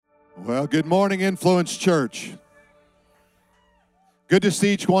Well, good morning, Influence Church. Good to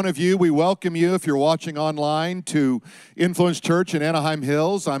see each one of you. We welcome you, if you're watching online, to Influence Church in Anaheim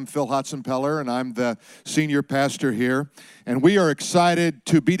Hills. I'm Phil Hotzenpeller, and I'm the senior pastor here. And we are excited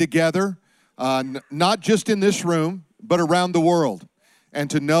to be together, not just in this room, but around the world, and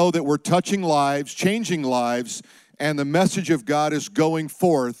to know that we're touching lives, changing lives, and the message of God is going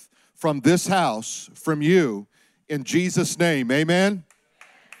forth from this house, from you, in Jesus' name. Amen?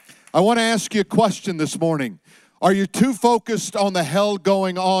 I want to ask you a question this morning. Are you too focused on the hell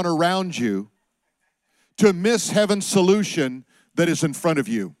going on around you to miss heaven's solution that is in front of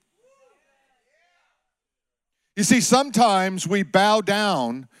you? You see, sometimes we bow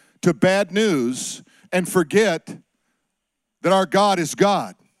down to bad news and forget that our God is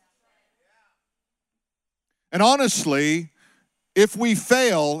God. And honestly, if we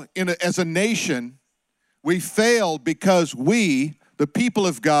fail as a nation, we fail because we, the people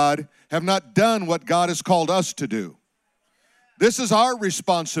of God, have not done what God has called us to do. This is our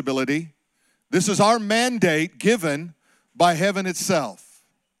responsibility. This is our mandate given by heaven itself.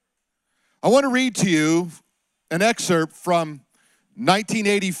 I want to read to you an excerpt from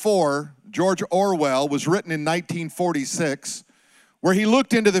 1984. George Orwell was written in 1946, where he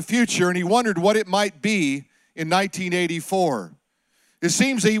looked into the future and he wondered what it might be in 1984. It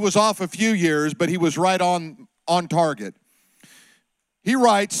seems that he was off a few years, but he was right on target. He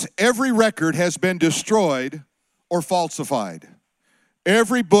writes, every record has been destroyed or falsified.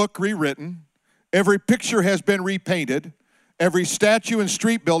 Every book rewritten, every picture has been repainted, every statue and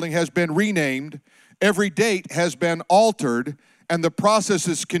street building has been renamed, every date has been altered, and the process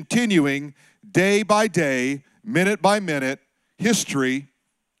is continuing day by day, minute by minute. History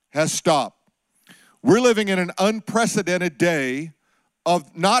has stopped. We're living in an unprecedented day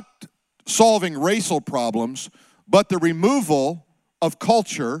of not solving racial problems, but the removal of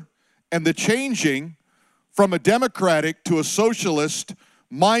culture and the changing from a democratic to a socialist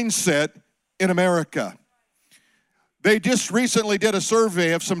mindset in America. They just recently did a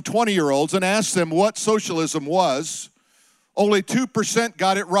survey of some 20-year-olds and asked them what socialism was. Only 2%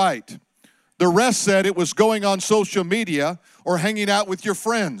 got it right. The rest said it was going on social media or hanging out with your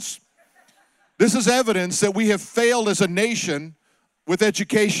friends. This is evidence that we have failed as a nation with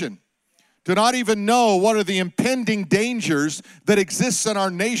education. To not even know what are the impending dangers that exist in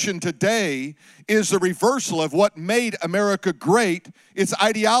our nation today is the reversal of what made America great, its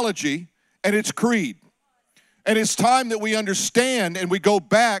ideology and its creed. And it's time that we understand and we go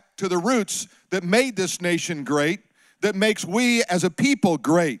back to the roots that made this nation great, that makes we as a people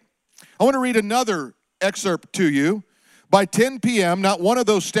great. I want to read another excerpt to you. By 10 p.m., not one of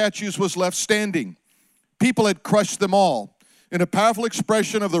those statues was left standing. People had crushed them all. In a powerful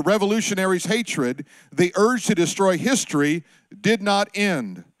expression of the revolutionaries' hatred, the urge to destroy history did not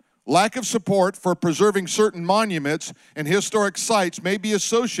end. Lack of support for preserving certain monuments and historic sites may be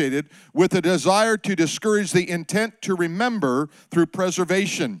associated with a desire to discourage the intent to remember through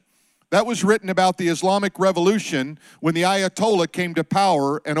preservation. That was written about the Islamic Revolution when the Ayatollah came to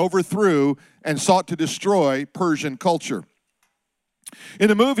power and overthrew and sought to destroy Persian culture. In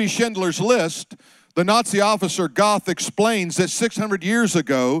the movie Schindler's List, the Nazi officer Goth explains that 600 years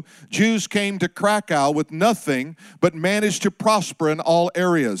ago, Jews came to Krakow with nothing but managed to prosper in all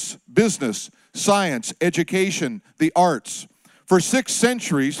areas: business, science, education, the arts. For 6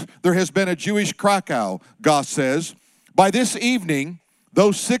 centuries, there has been a Jewish Krakow, Goth says. By this evening,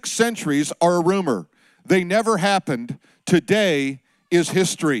 those 6 centuries are a rumor. They never happened. Today is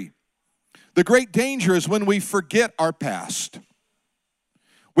history. The great danger is when we forget our past.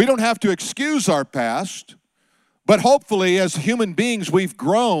 We don't have to excuse our past, but hopefully as human beings we've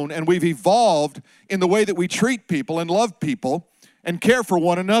grown and we've evolved in the way that we treat people and love people and care for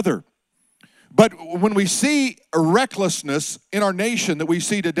one another. But when we see a recklessness in our nation that we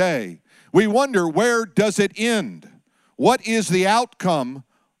see today, we wonder, where does it end? What is the outcome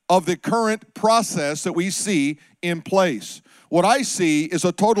of the current process that we see in place? What I see is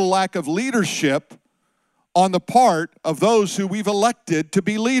a total lack of leadership on the part of those who we've elected to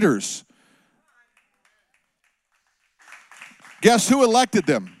be leaders. Guess who elected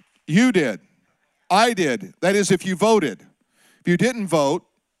them? You did. I did. That is, if you voted. If you didn't vote,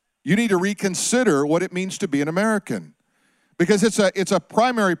 you need to reconsider what it means to be an American. Because it's a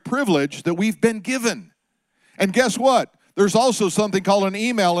primary privilege that we've been given. And guess what? There's also something called an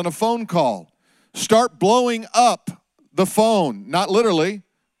email and a phone call. Start blowing up the phone. Not literally.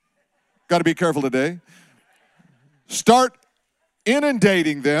 Got to be careful today. Start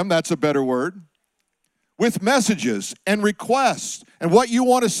inundating them, that's a better word, with messages and requests and what you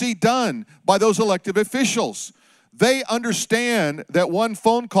want to see done by those elected officials. they understand that one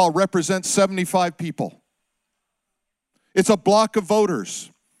phone call represents 75 people. It's a block of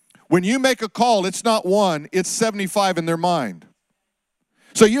voters. When you make a call, it's not one, it's 75 in their mind.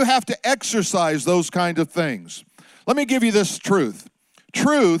 So you have to exercise those kind of things. Let me give you this truth.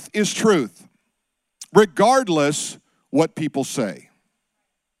 Truth is truth, regardless what people say.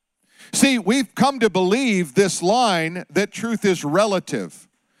 See, we've come to believe this line that truth is relative.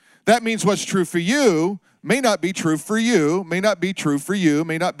 That means what's true for you may not be true for you, may not be true for you,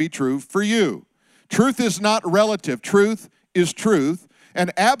 may not be true for you. Truth is not relative. Truth is truth,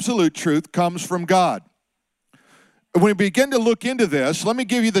 and absolute truth comes from God. When we begin to look into this, let me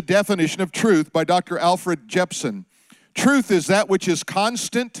give you the definition of truth by Dr. Alfred Jepson. Truth is that which is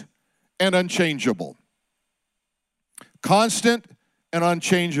constant and unchangeable. Constant and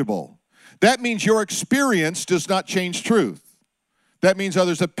unchangeable. That means your experience does not change truth. That means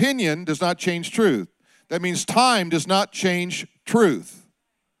others' opinion does not change truth. That means time does not change truth.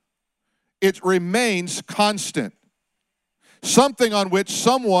 It remains constant. Something on which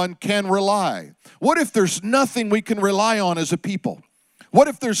someone can rely. What if there's nothing we can rely on as a people? What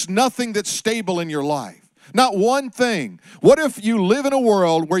if there's nothing that's stable in your life? Not one thing. What if you live in a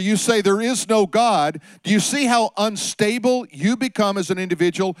world where you say there is no God? Do you see how unstable you become as an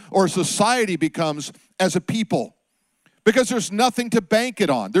individual or society becomes as a people? Because there's nothing to bank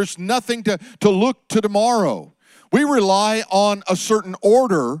it on. There's nothing to look to tomorrow. We rely on a certain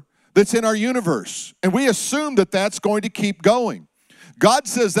order that's in our universe, and we assume that that's going to keep going. God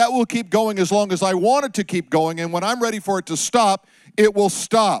says that will keep going as long as I want it to keep going, and when I'm ready for it to stop, it will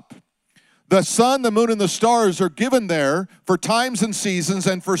stop. The sun, the moon, and the stars are given there for times and seasons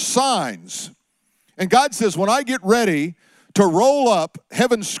and for signs. And God says, when I get ready to roll up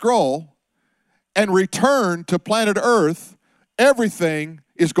heaven's scroll and return to planet Earth, everything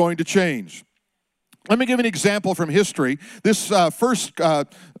is going to change. Let me give an example from history. This first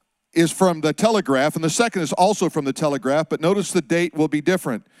is from the Telegraph, and the second is also from the Telegraph, but notice the date will be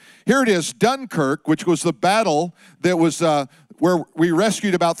different. Here it is, Dunkirk, which was the battle that was where we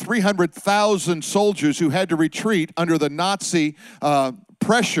rescued about 300,000 soldiers who had to retreat under the Nazi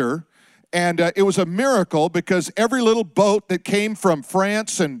pressure. And it was a miracle because every little boat that came from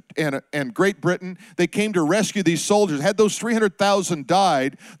France and Great Britain, they came to rescue these soldiers. Had those 300,000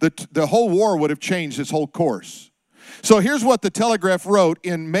 died, the whole war would have changed its whole course. So here's what the Telegraph wrote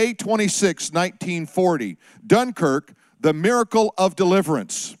in May 26, 1940. Dunkirk, the miracle of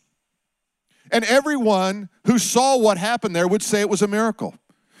deliverance. And everyone who saw what happened there would say it was a miracle.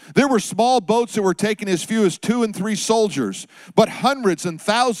 There were small boats that were taking as few as 2 and 3 soldiers, but hundreds and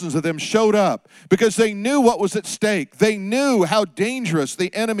thousands of them showed up because they knew what was at stake. They knew how dangerous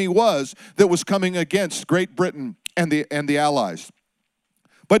the enemy was that was coming against Great Britain and the Allies.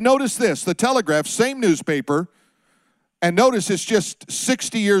 But notice this, the Telegraph, same newspaper, and notice it's just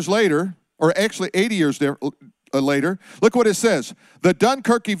 60 years later, or actually 80 years later. Look what it says. The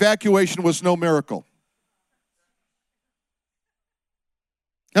Dunkirk evacuation was no miracle.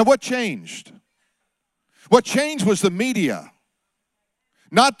 Now what changed? What changed was the media,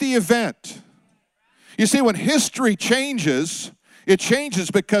 not the event. You see, when history changes, it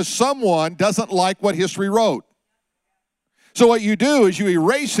changes because someone doesn't like what history wrote. So what you do is you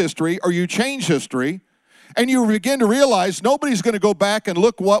erase history or you change history, and you begin to realize nobody's going to go back and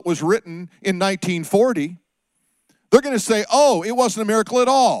look what was written in 1940. They're going to say, oh, it wasn't a miracle at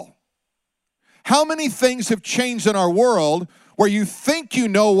all. How many things have changed in our world where you think you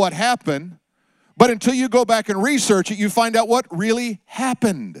know what happened, but until you go back and research it, you find out what really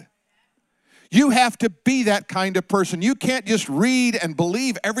happened. You have to be that kind of person. You can't just read and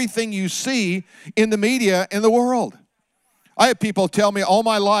believe everything you see in the media in the world. I have people tell me all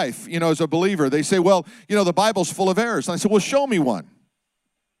my life, as a believer, they say, well, the Bible's full of errors. And I said, well, show me one.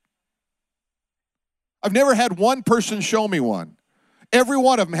 I've never had one person show me one. Every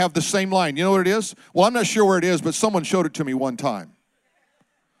one of them have the same line. You know what it is? Well, I'm not sure where it is, but someone showed it to me one time.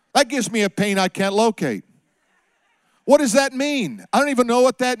 That gives me a pain I can't locate. What does that mean? I don't even know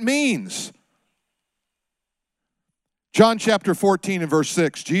what that means. John chapter 14 and verse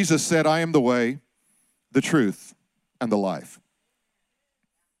 6, Jesus said, I am the way, the truth, and the life.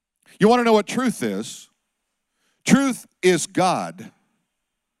 You want to know what truth is? Truth is God,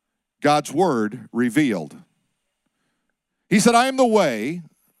 God's word revealed. He said, I am the way.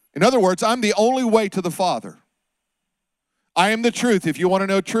 In other words, I'm the only way to the Father. I am the truth. If you want to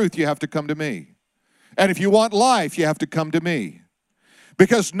know truth, you have to come to me. And if you want life, you have to come to me.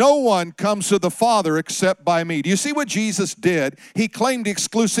 Because no one comes to the Father except by me. Do you see what Jesus did? He claimed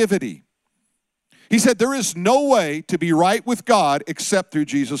exclusivity. He said, there is no way to be right with God except through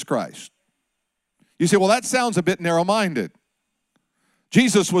Jesus Christ. You say, well, that sounds a bit narrow-minded.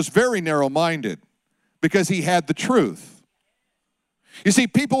 Jesus was very narrow-minded because he had the truth. You see,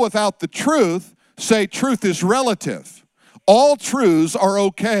 people without the truth say truth is relative. All truths are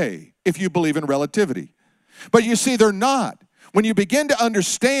okay if you believe in relativity. But you see, they're not. When you begin to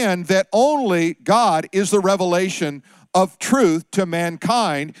understand that only God is the revelation of truth to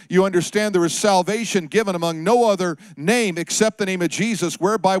mankind, you understand there is salvation given among no other name except the name of Jesus,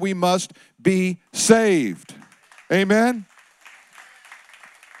 whereby we must be saved. Amen?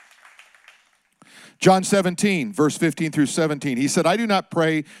 John 17, verse 15 through 17, he said, I do not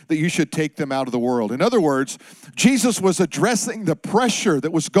pray that you should take them out of the world. In other words, Jesus was addressing the pressure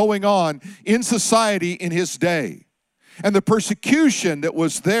that was going on in society in his day, and the persecution that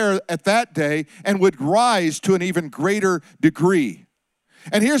was there at that day and would rise to an even greater degree.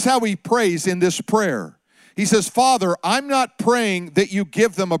 And here's how he prays in this prayer. He says, Father, I'm not praying that you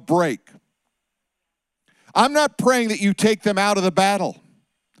give them a break. I'm not praying that you take them out of the battle.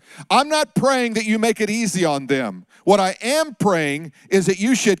 I'm not praying that you make it easy on them. What I am praying is that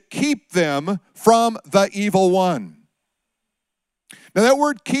you should keep them from the evil one. Now that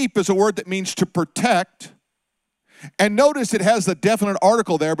word keep is a word that means to protect. And notice it has the definite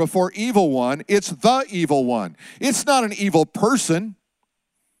article there before evil one. It's the evil one. It's not an evil person.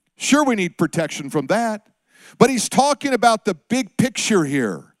 Sure, we need protection from that. But he's talking about the big picture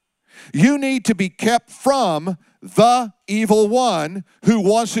here. You need to be kept from the evil one who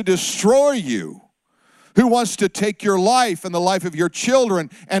wants to destroy you, who wants to take your life and the life of your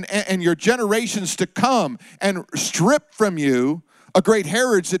children and your generations to come and strip from you a great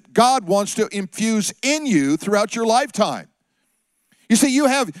heritage that God wants to infuse in you throughout your lifetime. You see, you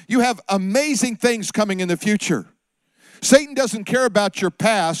have amazing things coming in the future. Satan doesn't care about your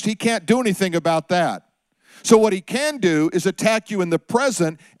past. He can't do anything about that. So what he can do is attack you in the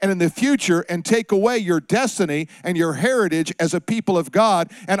present and in the future and take away your destiny and your heritage as a people of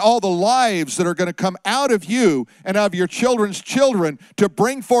God and all the lives that are going to come out of you and out of your children's children to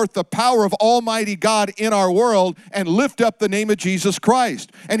bring forth the power of Almighty God in our world and lift up the name of Jesus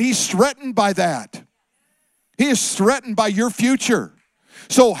Christ. And he's threatened by that. He is threatened by your future.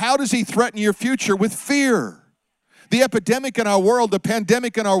 So how does he threaten your future? With fear. The epidemic in our world, the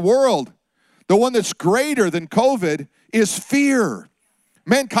pandemic in our world, the one that's greater than COVID is fear.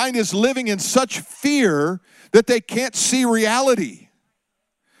 Mankind is living in such fear that they can't see reality.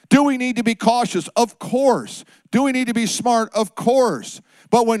 Do we need to be cautious? Of course. Do we need to be smart? Of course.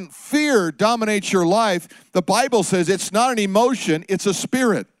 But when fear dominates your life, the Bible says it's not an emotion, it's a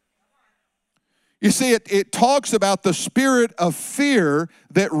spirit. You see, it talks about the spirit of fear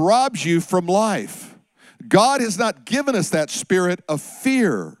that robs you from life. God has not given us that spirit of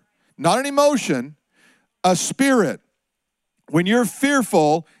fear. Not an emotion, a spirit. When you're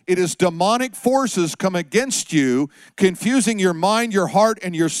fearful, it is demonic forces come against you, confusing your mind, your heart,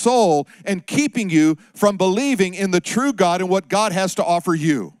 and your soul, and keeping you from believing in the true God and what God has to offer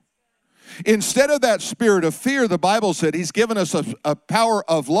you. Instead of that spirit of fear, the Bible said he's given us a power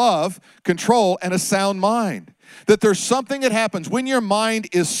of love, control, and a sound mind. That there's something that happens when your mind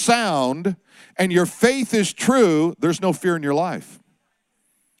is sound and your faith is true, there's no fear in your life.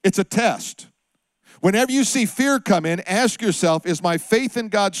 It's a test. Whenever you see fear come in, ask yourself, is my faith in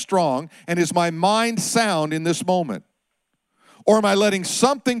God strong and is my mind sound in this moment? Or am I letting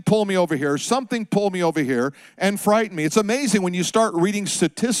something pull me over here, something pull me over here and frighten me? It's amazing when you start reading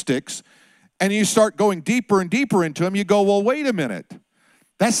statistics and you start going deeper and deeper into them, you go, well, wait a minute.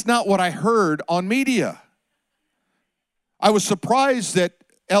 That's not what I heard on media. I was surprised that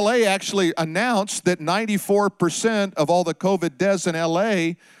LA actually announced that 94% of all the COVID deaths in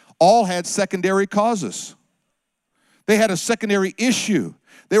LA all had secondary causes. They had a secondary issue.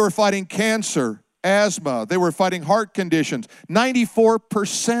 They were fighting cancer, asthma. They were fighting heart conditions.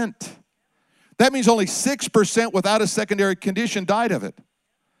 94%. That means only 6% without a secondary condition died of it.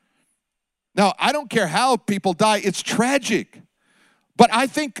 Now, I don't care how people die. It's tragic. But I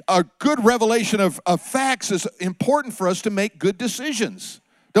think a good revelation of facts is important for us to make good decisions.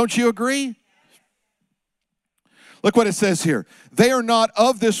 Don't you agree? Look what it says here. They are not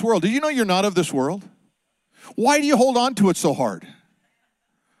of this world. Do you know you're not of this world? Why do you hold on to it so hard?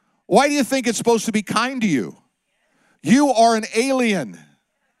 Why do you think it's supposed to be kind to you? You are an alien.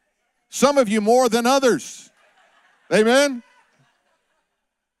 Some of you more than others. Amen?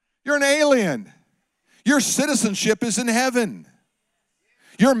 You're an alien. Your citizenship is in heaven.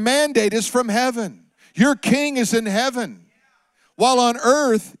 Your mandate is from heaven. Your king is in heaven. While on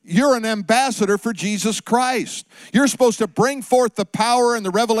earth, you're an ambassador for Jesus Christ. You're supposed to bring forth the power and the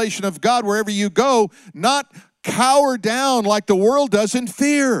revelation of God wherever you go, not cower down like the world does in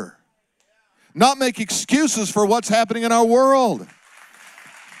fear. not make excuses for what's happening in our world.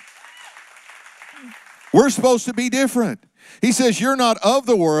 We're supposed to be different. He says, you're not of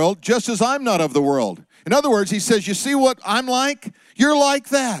the world, just as I'm not of the world. In other words, he says, you see what I'm like? You're like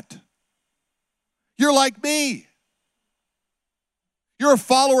that. You're like me. You're a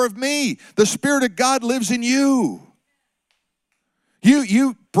follower of me. The Spirit of God lives in you.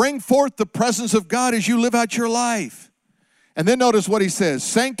 You bring forth the presence of God as you live out your life. And then notice what he says,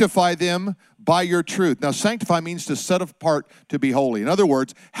 sanctify them by your truth. Now, sanctify means to set apart to be holy. In other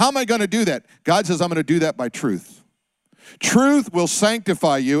words, how am I going to do that? God says, I'm going to do that by truth. Truth will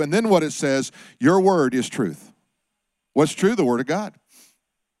sanctify you. And then what it says, your word is truth. What's true? The word of God.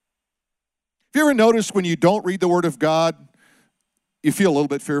 Have you ever noticed when you don't read the word of God, you feel a little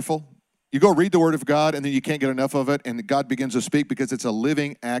bit fearful? You go read the word of God and then you can't get enough of it, and God begins to speak because it's a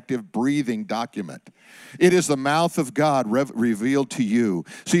living, active, breathing document. It is the mouth of God revealed to you.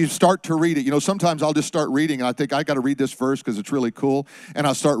 So you start to read it. You know, sometimes I'll just start reading and I think I got to read this verse because it's really cool. And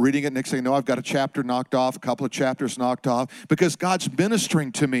I'll start reading it. Next thing you know, I've got a chapter knocked off, a couple of chapters knocked off because God's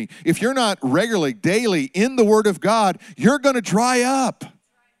ministering to me. If you're not regularly, daily in the word of God, you're going to dry up.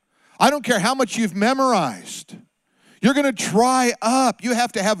 I don't care how much you've memorized. You're going to dry up. You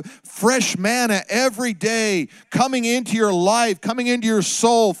have to have fresh manna every day coming into your life, coming into your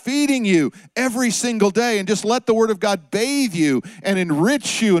soul, feeding you every single day. And just let the Word of God bathe you and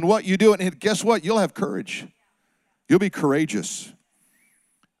enrich you in what you do. And guess what? You'll have courage. You'll be courageous.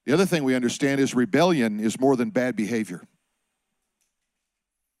 The other thing we understand is rebellion is more than bad behavior.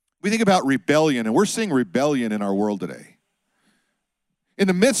 We think about rebellion, and we're seeing rebellion in our world today. In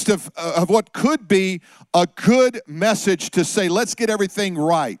the midst of what could be a good message to say, let's get everything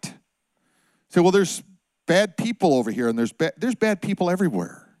right. Say, well, there's bad people over here, and there's bad people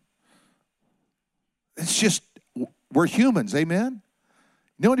everywhere. It's just, we're humans, amen?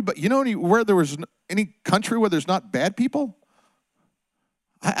 You know where there was any country where there's not bad people?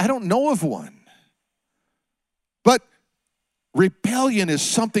 I don't know of one. But rebellion is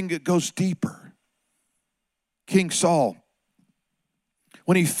something that goes deeper. King Saul,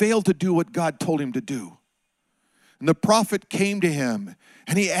 when he failed to do what God told him to do. And the prophet came to him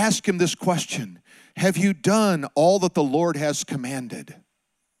and he asked him this question, have you done all that the Lord has commanded?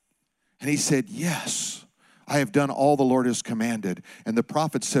 And he said, yes, I have done all the Lord has commanded. And the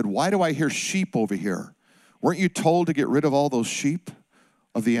prophet said, why do I hear sheep over here? Weren't you told to get rid of all those sheep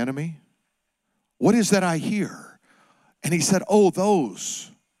of the enemy? What is that I hear? And he said,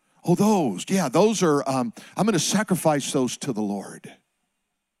 those. Yeah, those are, I'm going to sacrifice those to the Lord.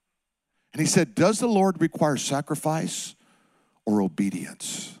 And he said, does the Lord require sacrifice or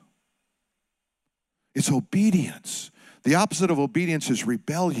obedience? It's obedience. The opposite of obedience is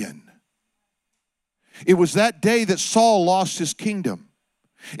rebellion. It was that day that Saul lost his kingdom.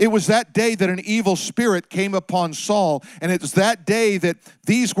 It was that day that an evil spirit came upon Saul, and it's that day that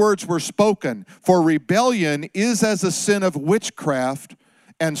these words were spoken. For rebellion is as the sin of witchcraft,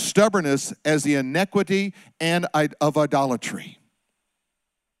 and stubbornness as the iniquity and of idolatry.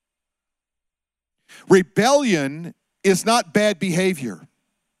 Rebellion is not bad behavior.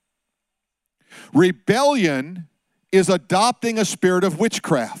 Rebellion is adopting a spirit of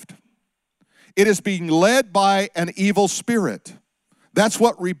witchcraft. It is being led by an evil spirit. That's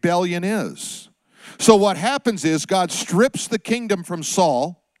what rebellion is. So what happens is God strips the kingdom from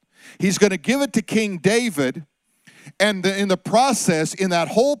Saul. He's going to give it to King David. And in that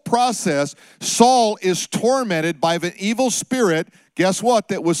whole process, Saul is tormented by an evil spirit, guess what,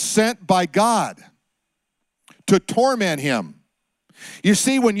 that was sent by God to torment him. You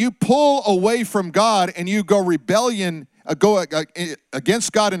see, when you pull away from God and you go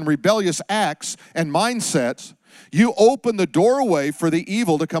against God in rebellious acts and mindsets, you open the doorway for the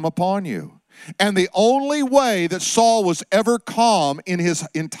evil to come upon you. And the only way that Saul was ever calm in his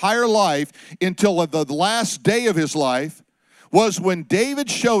entire life until the last day of his life was when David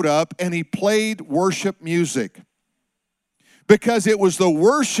showed up and he played worship music. Because it was the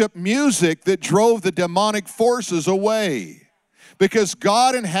worship music that drove the demonic forces away. Because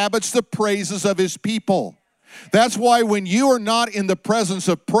God inhabits the praises of his people. That's why when you are not in the presence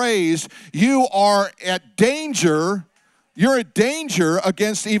of praise, you are at danger. You're at danger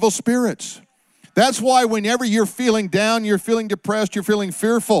against evil spirits. That's why whenever you're feeling down, you're feeling depressed, you're feeling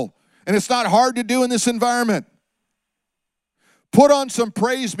fearful. And it's not hard to do in this environment. Put on some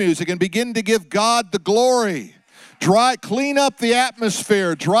praise music and begin to give God the glory. Clean up the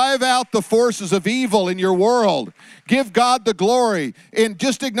atmosphere. Drive out the forces of evil in your world. Give God the glory. And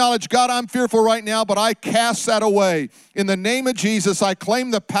just acknowledge, God, I'm fearful right now, but I cast that away. In the name of Jesus, I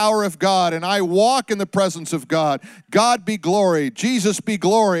claim the power of God, and I walk in the presence of God. God be glory. Jesus be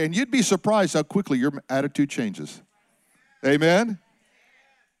glory. And you'd be surprised how quickly your attitude changes. Amen?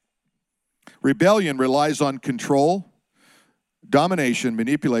 Rebellion relies on control, domination,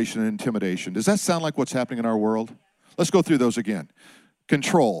 manipulation, and intimidation. Does that sound like what's happening in our world? Let's go through those again.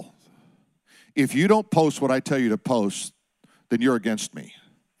 Control. If you don't post what I tell you to post, then you're against me.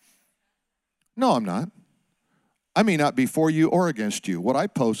 No, I'm not. I may not be for you or against you. What I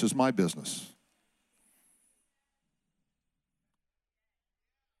post is my business.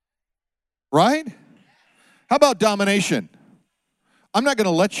 Right? How about domination? I'm not going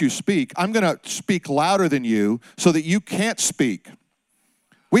to let you speak. I'm going to speak louder than you so that you can't speak.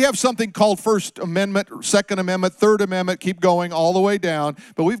 We have something called First Amendment, Second Amendment, Third Amendment, keep going all the way down.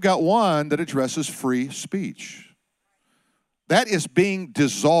 But we've got one that addresses free speech. That is being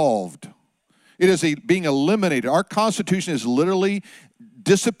dissolved. It is being eliminated. Our Constitution is literally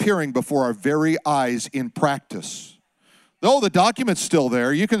disappearing before our very eyes in practice. Though the document's still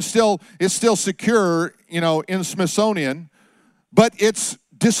there, it's still secure, in Smithsonian, but it's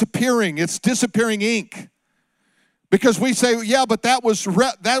disappearing. It's disappearing ink. Because we say, yeah, but that was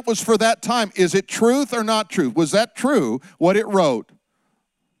for that time. Is it truth or not truth? Was that true, what it wrote?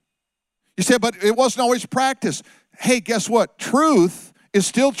 You say, but it wasn't always practiced. Hey, guess what? Truth is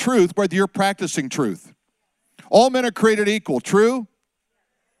still truth whether you're practicing truth. All men are created equal. True?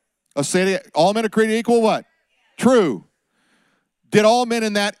 All men are created equal what? True. Did all men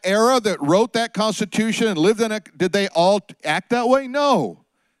in that era that wrote that Constitution and lived in it, did they all act that way? No.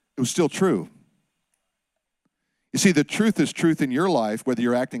 It was still true. You see, the truth is truth in your life, whether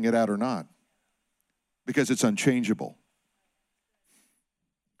you're acting it out or not, because it's unchangeable.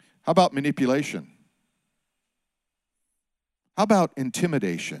 How about manipulation? How about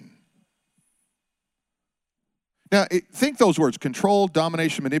intimidation? Now, think those words: control,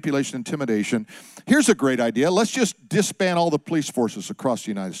 domination, manipulation, intimidation. Here's a great idea. Let's just disband all the police forces across the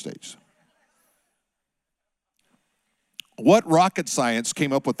United States. What rocket science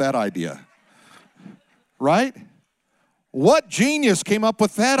came up with that idea? Right? What genius came up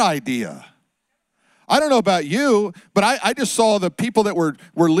with that idea? I don't know about you, but I just saw the people that were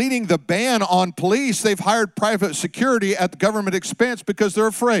leading the ban on police. They've hired private security at the government expense because they're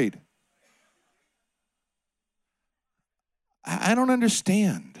afraid. I don't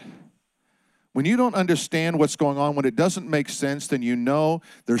understand. When you don't understand what's going on, when it doesn't make sense, then you know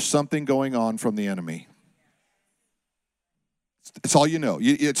there's something going on from the enemy. It's all you know.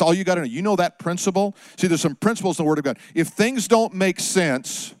 It's all you got to know. You know that principle. See, there's some principles in the Word of God. If things don't make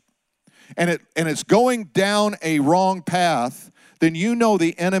sense and it's going down a wrong path, then you know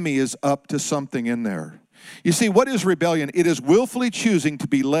the enemy is up to something in there. You see, what is rebellion? It is willfully choosing to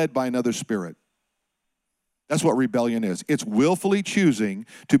be led by another spirit. That's what rebellion is. It's willfully choosing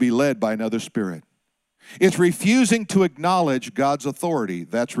to be led by another spirit. It's refusing to acknowledge God's authority.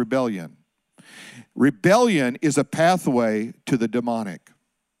 That's rebellion. Rebellion is a pathway to the demonic.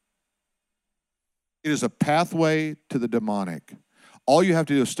 It is a pathway to the demonic. All you have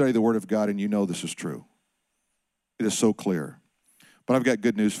to do is study the Word of God, and you know this is true. It is so clear. But I've got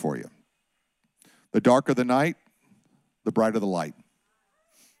good news for you. The darker the night, the brighter the light.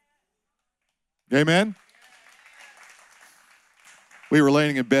 Amen? We were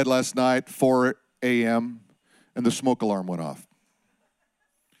laying in bed last night, 4 a.m., and the smoke alarm went off.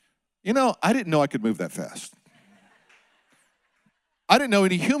 I didn't know I could move that fast. I didn't know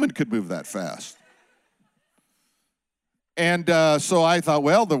any human could move that fast. And so I thought,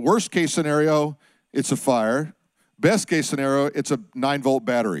 well, the worst case scenario, it's a fire. Best case scenario, it's a 9-volt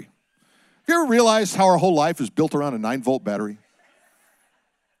battery. Have you ever realized how our whole life is built around a 9-volt battery?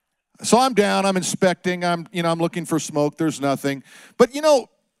 So I'm down, I'm inspecting, I'm looking for smoke, there's nothing. But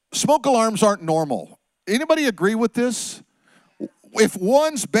smoke alarms aren't normal. Anybody agree with this? If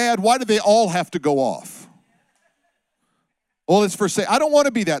one's bad, why do they all have to go off? Well, it's for safe. I don't want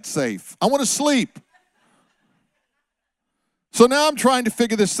to be that safe. I want to sleep. So now I'm trying to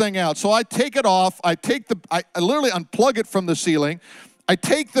figure this thing out. So I take it off. I literally unplug it from the ceiling. I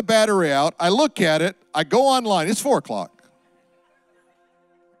take the battery out. I look at it. I go online. It's 4 o'clock.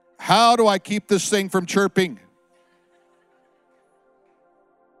 How do I keep this thing from chirping?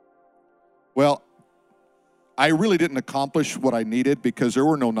 Well, I really didn't accomplish what I needed because there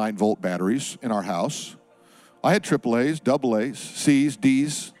were no 9-volt batteries in our house. I had AAAs, AA's, C's,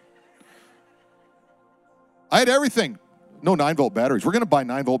 D's. I had everything. No 9-volt batteries. We're going to buy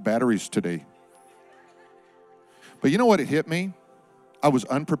 9-volt batteries today. But you know what it hit me? I was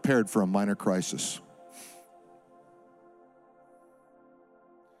unprepared for a minor crisis.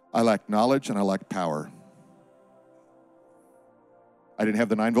 I lacked knowledge and I lacked power. I didn't have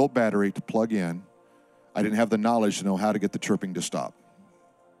the 9-volt battery to plug in. I didn't have the knowledge to know how to get the chirping to stop.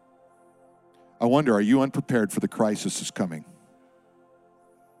 I wonder, are you unprepared for the crisis that's coming?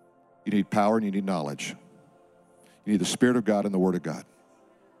 You need power and you need knowledge. You need the Spirit of God and the Word of God.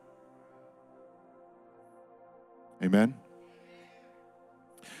 Amen?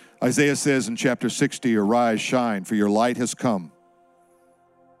 Isaiah says in chapter 60, arise, shine, for your light has come.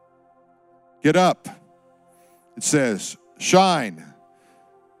 Get up. It says, shine.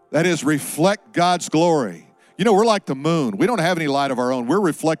 That is, reflect God's glory. You know, we're like the moon. We don't have any light of our own. We're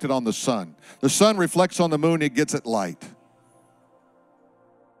reflected on the sun. The sun reflects on the moon, it gets it light.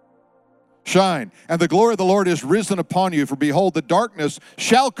 Shine, and the glory of the Lord is risen upon you, for behold, the darkness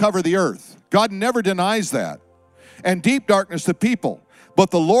shall cover the earth. God never denies that. And deep darkness the people. But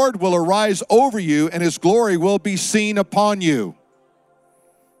the Lord will arise over you, and his glory will be seen upon you.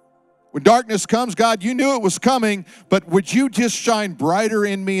 When darkness comes, God, you knew it was coming, but would you just shine brighter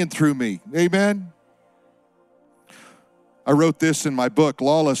in me and through me? Amen? I wrote this in my book,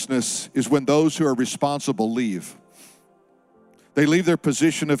 Lawlessness is when those who are responsible leave. They leave their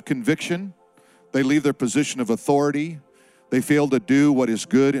position of conviction. They leave their position of authority. They fail to do what is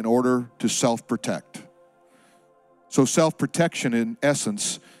good in order to self-protect. So self-protection, in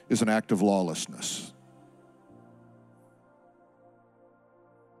essence, is an act of lawlessness.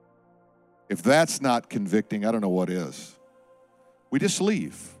 If that's not convicting, I don't know what is. We just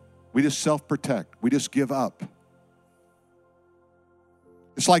leave. We just self-protect. We just give up.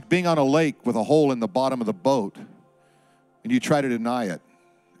 It's like being on a lake with a hole in the bottom of the boat, and you try to deny it,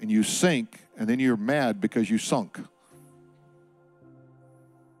 and you sink, and then you're mad because you sunk.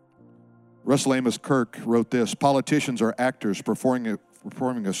 Russell Amos Kirk wrote this: politicians are actors performing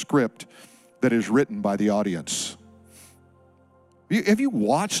a script that is written by the audience. Have you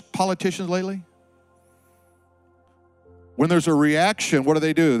watched politicians lately? When there's a reaction, what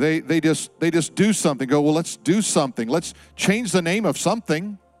do? They just do something. Go, well, let's do something. Let's change the name of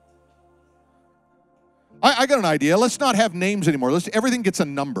something. I got an idea. Let's not have names anymore. Everything gets a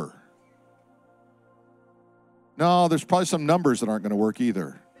number. No, there's probably some numbers that aren't going to work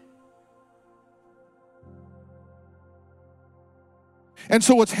either. And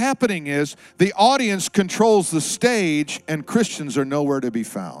so what's happening is the audience controls the stage and Christians are nowhere to be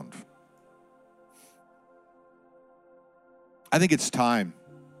found. I think it's time.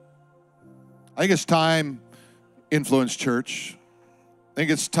 I think it's time, Influence Church. I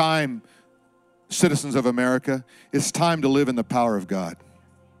think it's time, citizens of America. It's time to live in the power of God.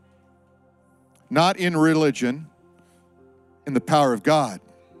 Not in religion, in the power of God.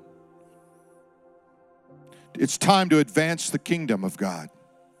 It's time to advance the kingdom of God.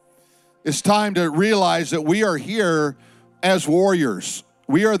 It's time to realize that we are here as warriors.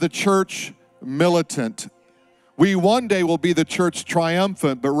 We are the church militant. We one day will be the church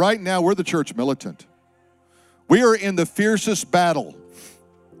triumphant, but right now we're the church militant. We are in the fiercest battle.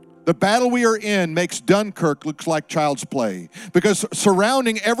 The battle we are in makes Dunkirk look like child's play, because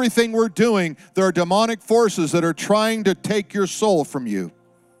surrounding everything we're doing, there are demonic forces that are trying to take your soul from you,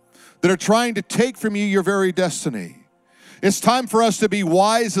 that are trying to take from you your very destiny. It's time for us to be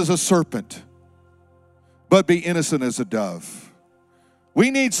wise as a serpent, but be innocent as a dove.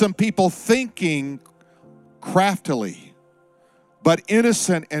 We need some people thinking craftily, but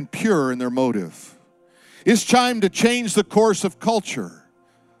innocent and pure in their motive. It's time to change the course of culture.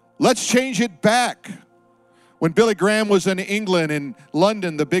 Let's change it back. When Billy Graham was in England, in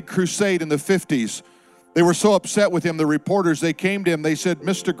London, the big crusade in the 50s, they were so upset with him, the reporters, they came to him, they said,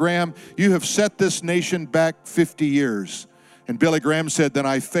 Mr. Graham, you have set this nation back 50 years. And Billy Graham said, then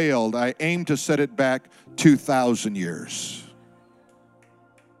I failed. I aimed to set it back 2,000 years.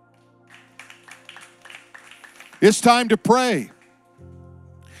 It's time to pray.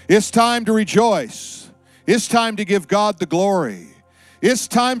 It's time to rejoice. It's time to give God the glory. It's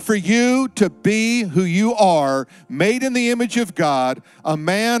time for you to be who you are, made in the image of God, a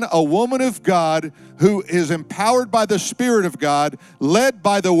man, a woman of God who is empowered by the Spirit of God, led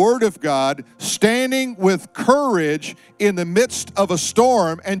by the Word of God, standing with courage in the midst of a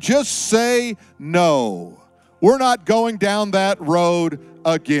storm, and just say no. We're not going down that road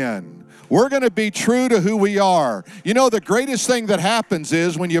again. We're going to be true to who we are. You know, the greatest thing that happens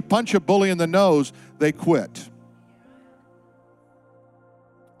is when you punch a bully in the nose, they quit.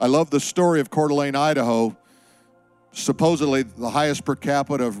 I love the story of Coeur d'Alene, Idaho, supposedly the highest per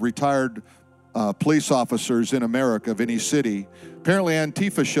capita of retired police officers in America, of any city. Apparently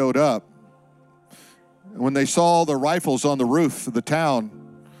Antifa showed up, When they saw the rifles on the roof of the town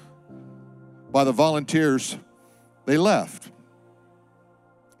by the volunteers, they left.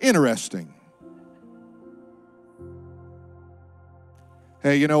 Interesting.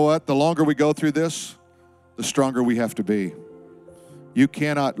 Hey, you know what? The longer we go through this, the stronger we have to be. You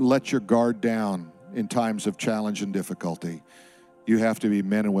cannot let your guard down in times of challenge and difficulty. You have to be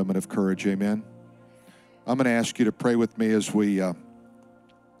men and women of courage. Amen. I'm going to ask you to pray with me as we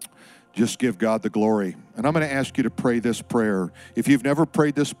just give God the glory. And I'm going to ask you to pray this prayer. If you've never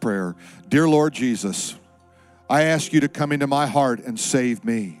prayed this prayer, dear Lord Jesus, I ask you to come into my heart and save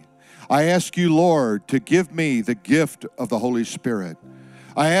me. I ask you, Lord, to give me the gift of the Holy Spirit.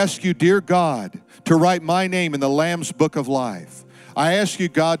 I ask you, dear God, to write my name in the Lamb's Book of Life. I ask you,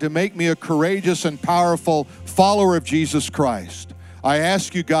 God, to make me a courageous and powerful follower of Jesus Christ. I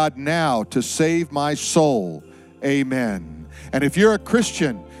ask you, God, now to save my soul. Amen. And if you're a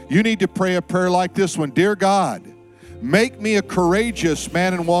Christian, you need to pray a prayer like this one. Dear God, make me a courageous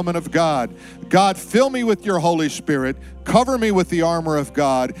man and woman of God. God, fill me with your Holy Spirit. Cover me with the armor of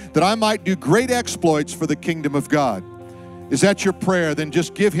God, that I might do great exploits for the kingdom of God. Is that your prayer? Then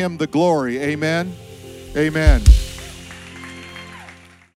just give him the glory. Amen. Amen.